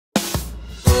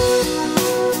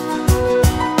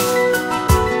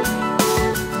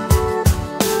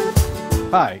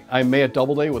Hi, I'm Matt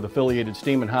Doubleday with Affiliated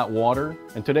Steam and Hot Water,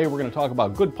 and today we're going to talk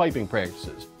about good piping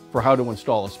practices for how to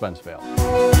install a Spence valve.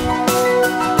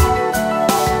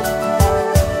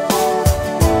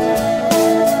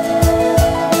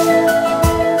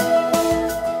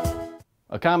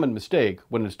 A common mistake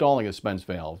when installing a Spence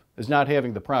valve is not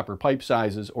having the proper pipe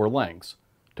sizes or lengths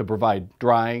to provide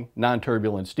dry,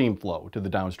 non-turbulent steam flow to the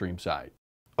downstream side.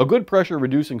 A good pressure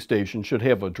reducing station should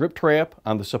have a drip trap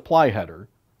on the supply header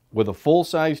with a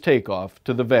full-size takeoff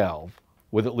to the valve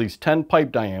with at least 10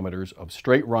 pipe diameters of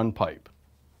straight run pipe.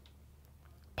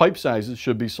 Pipe sizes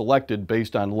should be selected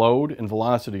based on load and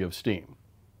velocity of steam.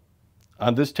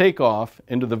 On this takeoff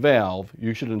into the valve,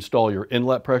 you should install your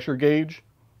inlet pressure gauge,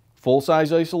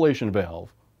 full-size isolation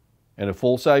valve, and a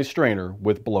full-size strainer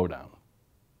with blowdown.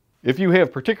 If you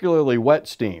have particularly wet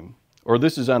steam, or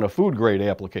this is on a food grade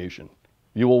application,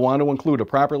 you will want to include a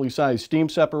properly sized steam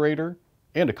separator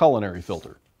and a culinary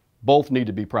filter. Both need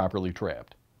to be properly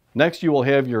trapped. Next, you will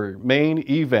have your main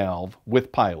E-valve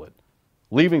with pilot.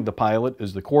 Leaving the pilot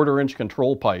is the 1/4 inch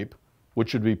control pipe, which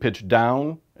should be pitched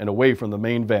down and away from the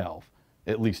main valve,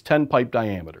 at least 10 pipe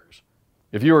diameters.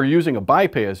 If you are using a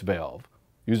bypass valve,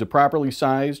 use a properly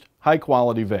sized,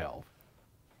 high-quality valve.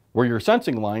 Where your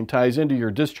sensing line ties into your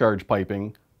discharge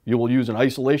piping, you will use an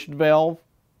isolation valve,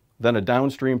 then a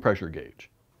downstream pressure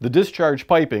gauge. The discharge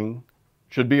piping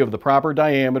should be of the proper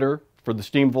diameter for the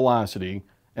steam velocity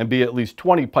and be at least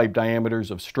 20 pipe diameters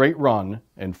of straight run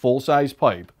and full-size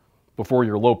pipe before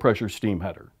your low-pressure steam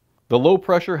header. The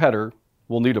low-pressure header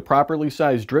will need a properly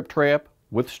sized drip trap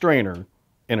with strainer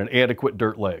and an adequate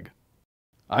dirt leg.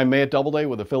 I'm Matt Doubleday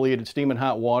with Affiliated Steam and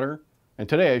Hot Water, and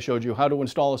today I showed you how to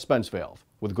install a Spence valve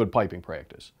with good piping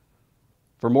practice.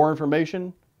 For more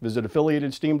information, visit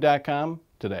affiliatedsteam.com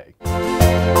today.